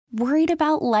Worried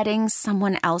about letting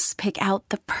someone else pick out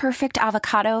the perfect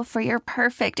avocado for your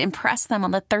perfect impress them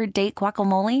on the third date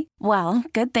guacamole? Well,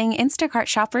 good thing Instacart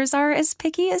shoppers are as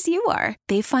picky as you are.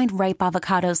 They find ripe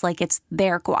avocados like it's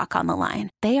their guac on the line.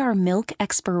 They are milk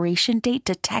expiration date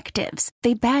detectives.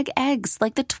 They bag eggs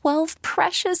like the 12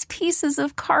 precious pieces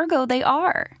of cargo they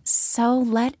are. So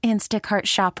let Instacart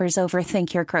shoppers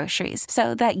overthink your groceries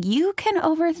so that you can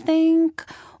overthink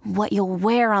what you'll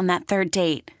wear on that third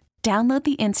date. Download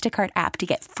the Instacart app to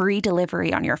get free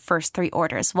delivery on your first 3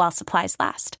 orders while supplies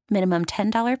last. Minimum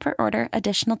 $10 per order.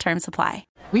 Additional terms apply.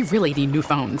 We really need new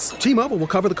phones. T-Mobile will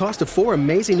cover the cost of 4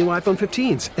 amazing new iPhone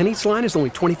 15s, and each line is only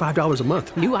 $25 a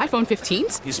month. New iPhone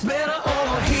 15s? It's better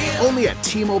over here. Only at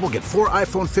T-Mobile, get 4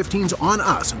 iPhone 15s on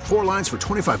us and 4 lines for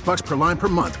 $25 per line per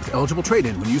month with eligible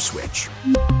trade-in when you switch.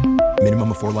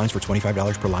 Minimum of 4 lines for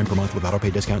 $25 per line per month with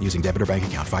autopay discount using debit or bank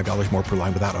account. $5 more per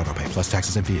line without autopay, plus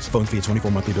taxes and fees. Phone fee at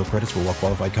 24 monthly bill credits for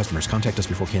well-qualified customers. Contact us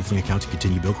before canceling account to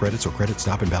continue bill credits or credit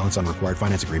stop and balance on required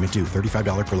finance agreement due.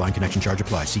 $35 per line connection charge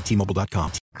applies. See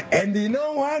T-Mobile.com. And you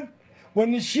know what?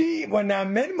 When I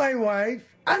met my wife,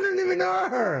 I didn't even know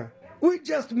her. We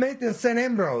just met in St.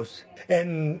 Ambrose.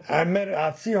 And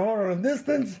I see her at a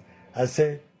distance. I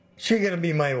said, she's going to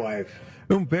be my wife.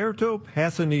 Umberto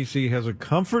Passanisi has a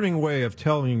comforting way of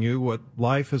telling you what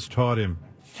life has taught him.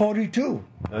 42.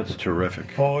 That's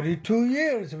terrific. 42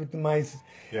 years with my...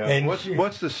 Yeah. And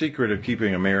what's the secret of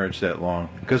keeping a marriage that long?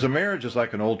 Because a marriage is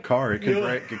like an old car. It can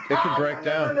break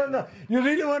down. No. You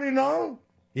really want to know?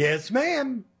 Yes,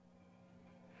 ma'am.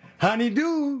 Honey,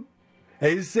 do.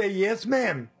 And you say, yes,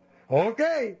 ma'am.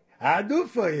 Okay, I do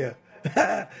for you.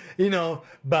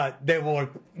 But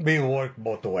we work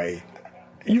both ways.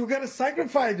 You got to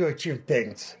sacrifice to achieve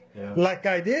things, like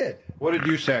I did. What did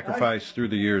you sacrifice through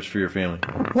the years for your family?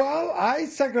 Well, I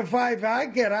sacrifice. I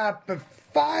get up at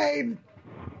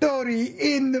 5:30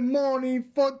 in the morning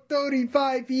for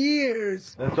 35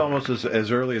 years. That's almost as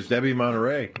early as Debbie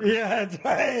Monterey. Yeah, that's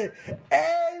right.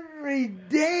 Every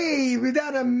day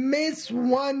without a miss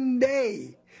one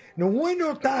day. In the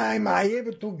winter time, I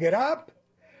able to get up,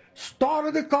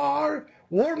 start the car,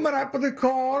 warm it up the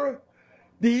car.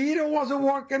 The heater wasn't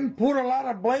working, put a lot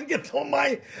of blankets on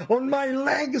my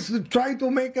legs to try to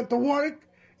make it to work,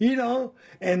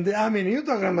 And you're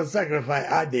talking about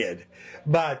sacrifice. I did.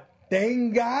 But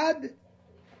thank God,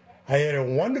 I had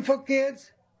wonderful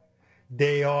kids.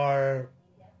 They are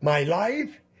my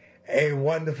life, and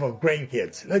wonderful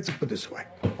grandkids. Let's put it this way.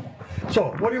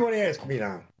 So, what do you want to ask me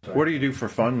now? What do you do for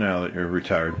fun now that you're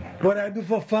retired? What I do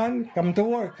for fun? Come to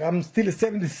work. I'm still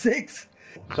 76.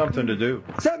 Something to do.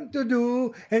 Something to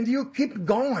do, and you keep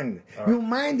going. Right. Your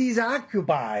mind is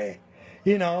occupied.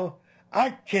 I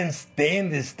can't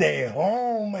stand to stay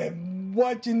home and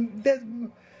watching that.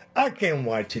 I can't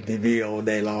watch TV all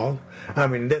day long.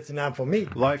 That's not for me.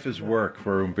 Life is work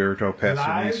for Umberto Passanisi.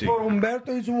 Life for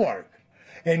Umberto is work.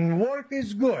 And work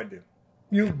is good.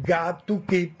 You've got to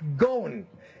keep going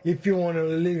if you want to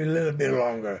live a little bit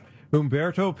longer.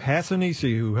 Umberto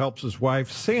Passanisi, who helps his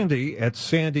wife Sandy at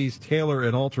Sandy's Tailor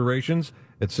and Alterations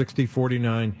at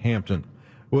 6049 Hampton.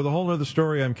 With a whole nother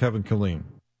story, I'm Kevin Killeen.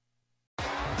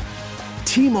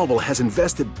 T-Mobile has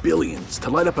invested billions to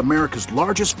light up America's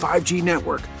largest 5G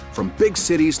network, from big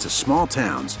cities to small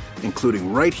towns,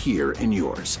 including right here in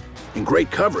yours. And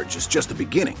great coverage is just the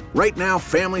beginning. Right now,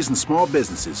 families and small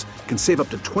businesses can save up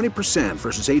to 20%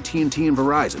 versus AT&T and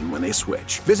Verizon when they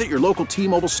switch. Visit your local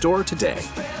T-Mobile store today.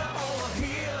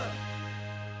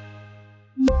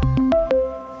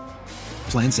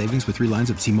 Plan savings with 3 lines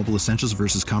of T-Mobile Essentials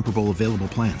versus comparable available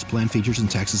plans. Plan features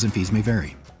and taxes and fees may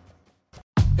vary.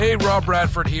 Hey, Rob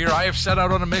Bradford here. I have set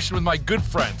out on a mission with my good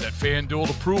friends at FanDuel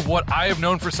to prove what I have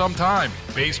known for some time.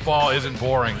 Baseball isn't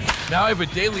boring. Now I have a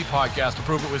daily podcast to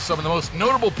prove it with some of the most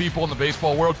notable people in the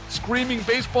baseball world, screaming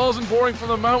baseball isn't boring from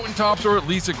the mountaintops, or at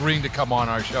least agreeing to come on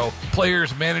our show.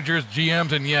 Players, managers,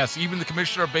 GMs, and yes, even the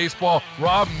commissioner of baseball,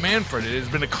 Rob Manfred. It has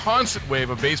been a constant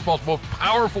wave of baseball's most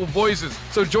powerful voices.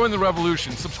 So join the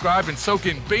revolution. Subscribe and soak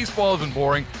in Baseball Isn't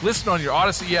Boring. Listen on your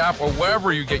Odyssey app or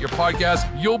wherever you get your podcasts.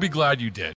 You'll be glad you did.